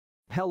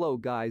Hello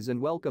guys and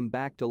welcome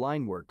back to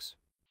Lineworks.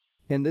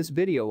 In this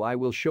video I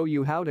will show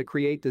you how to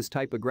create this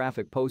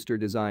typographic poster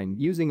design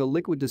using a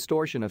liquid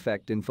distortion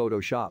effect in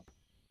Photoshop.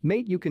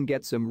 Mate, you can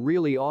get some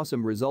really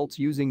awesome results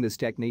using this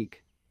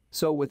technique.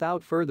 So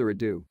without further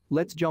ado,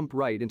 let's jump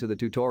right into the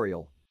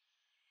tutorial.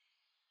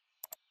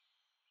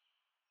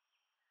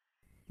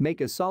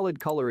 Make a solid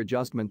color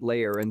adjustment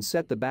layer and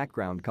set the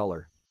background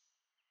color.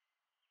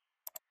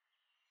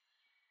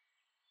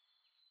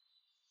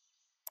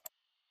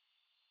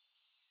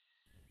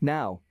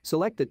 Now,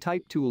 select the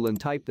type tool and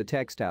type the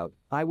text out.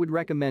 I would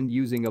recommend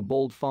using a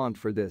bold font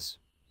for this.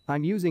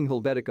 I'm using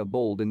Helvetica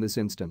Bold in this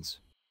instance.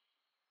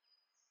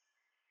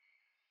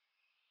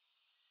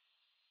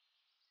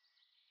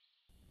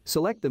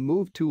 Select the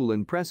Move tool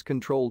and press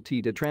Ctrl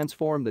T to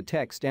transform the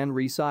text and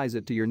resize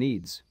it to your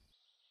needs.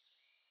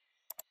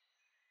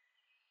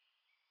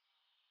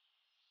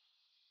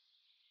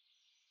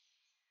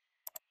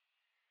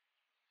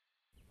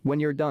 When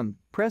you're done,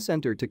 press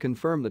Enter to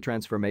confirm the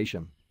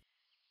transformation.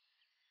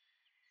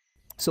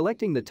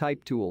 Selecting the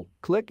Type tool,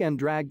 click and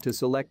drag to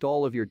select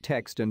all of your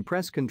text and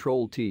press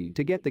Ctrl T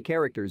to get the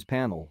characters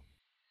panel.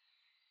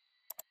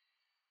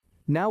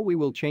 Now we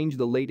will change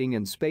the lighting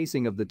and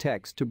spacing of the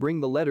text to bring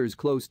the letters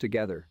close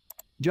together.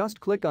 Just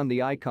click on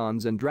the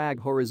icons and drag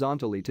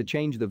horizontally to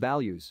change the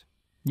values.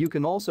 You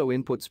can also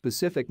input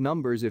specific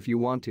numbers if you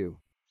want to.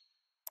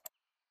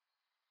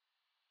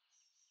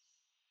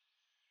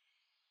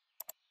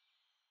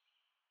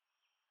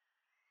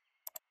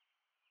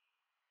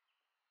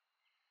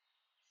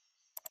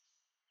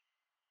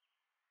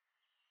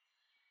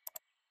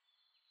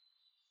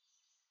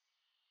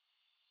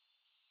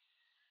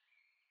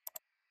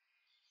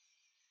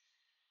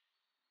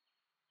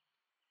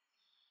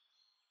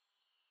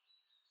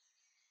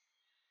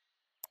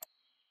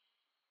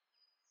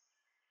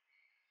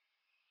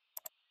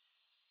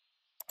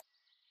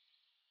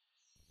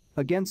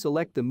 Again,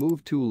 select the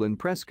Move tool and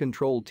press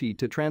Ctrl T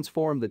to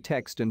transform the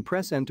text and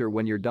press Enter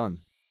when you're done.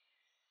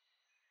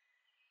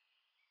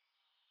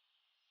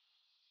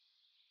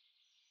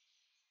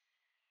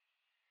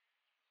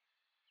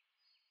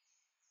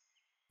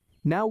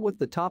 Now with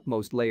the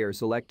topmost layer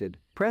selected,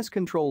 press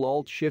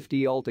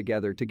Ctrl-Alt-Shift-E all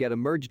together to get a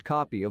merged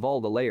copy of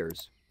all the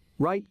layers.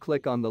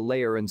 Right-click on the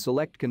layer and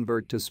select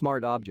Convert to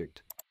Smart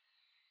Object.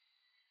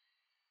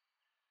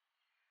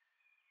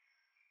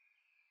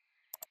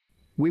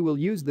 We will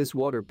use this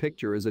water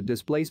picture as a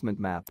displacement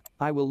map.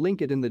 I will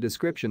link it in the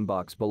description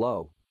box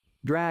below.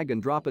 Drag and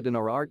drop it in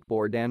our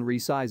artboard and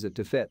resize it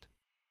to fit.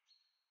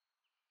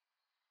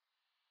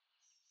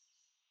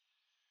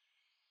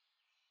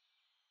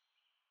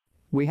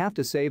 We have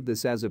to save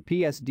this as a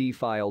PSD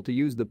file to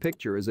use the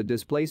picture as a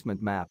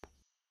displacement map.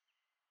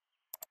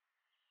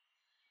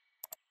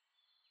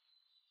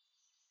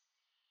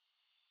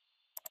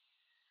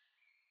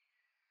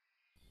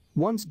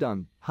 Once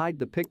done, hide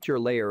the picture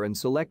layer and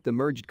select the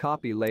merged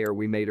copy layer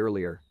we made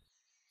earlier.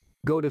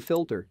 Go to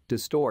Filter,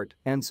 Distort,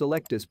 and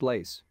select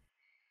Displace.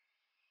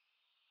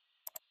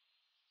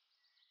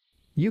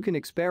 You can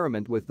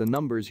experiment with the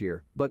numbers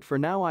here, but for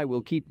now I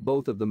will keep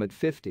both of them at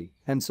 50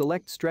 and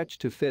select Stretch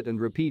to Fit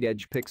and repeat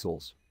edge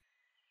pixels.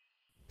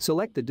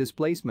 Select the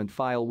displacement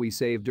file we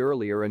saved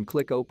earlier and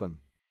click Open.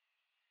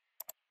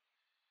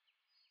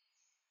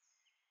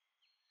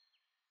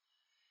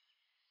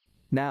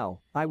 Now,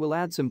 I will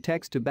add some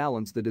text to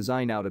balance the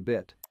design out a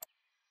bit.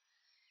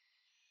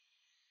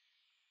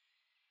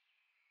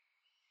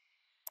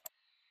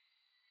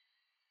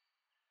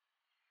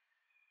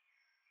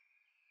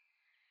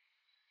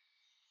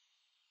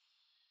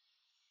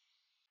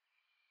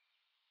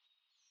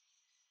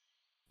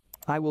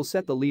 I will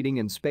set the leading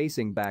and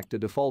spacing back to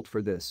default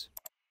for this.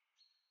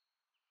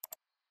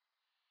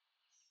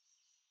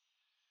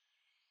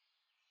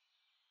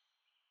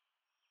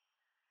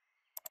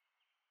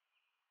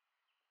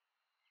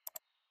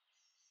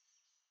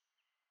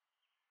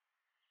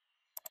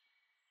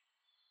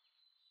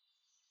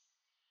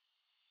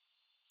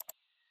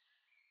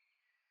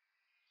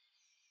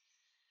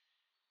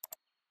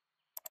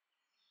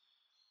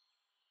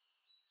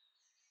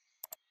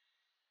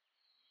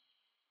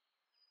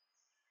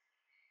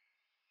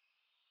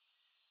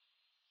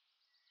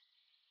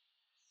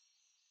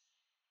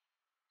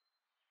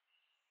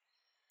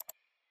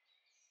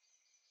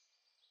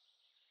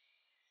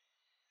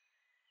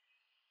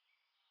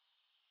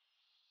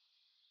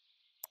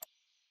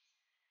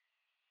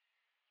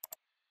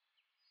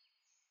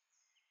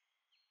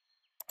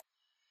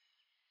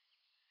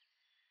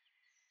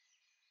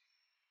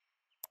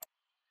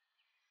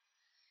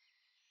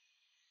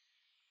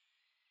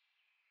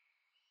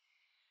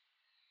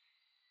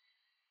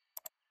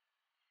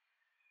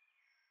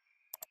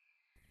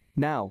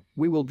 Now,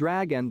 we will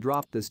drag and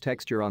drop this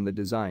texture on the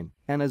design,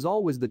 and as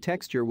always the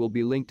texture will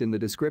be linked in the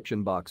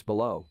description box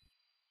below.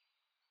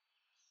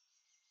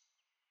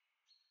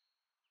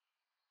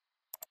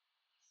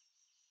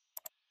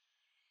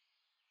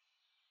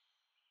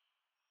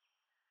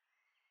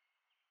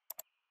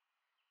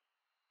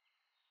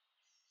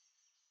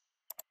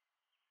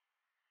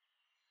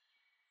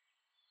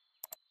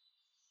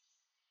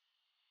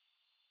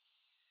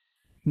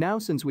 Now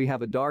since we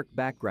have a dark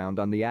background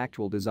on the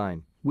actual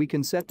design, we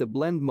can set the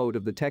blend mode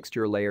of the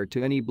texture layer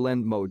to any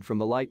blend mode from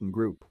the lighten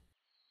group.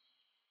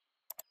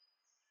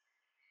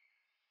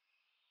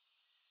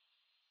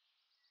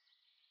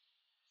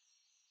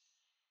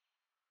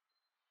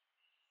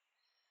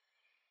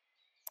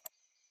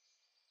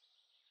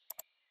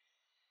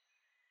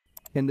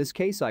 In this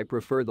case I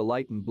prefer the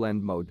lighten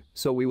blend mode,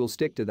 so we will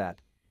stick to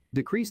that.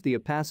 Decrease the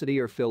opacity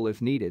or fill if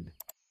needed.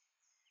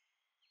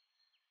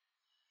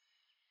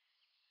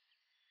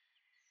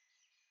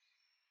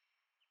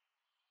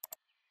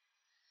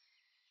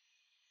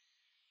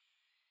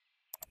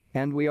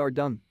 And we are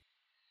done.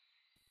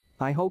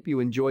 I hope you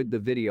enjoyed the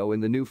video in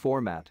the new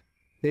format.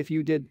 If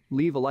you did,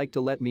 leave a like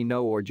to let me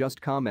know or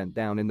just comment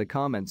down in the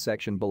comments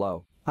section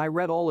below. I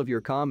read all of your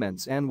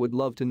comments and would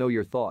love to know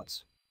your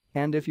thoughts.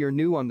 And if you're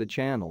new on the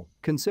channel,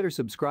 consider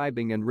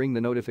subscribing and ring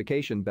the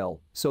notification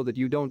bell so that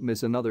you don't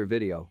miss another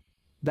video.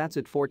 That's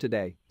it for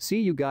today, see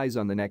you guys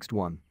on the next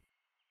one.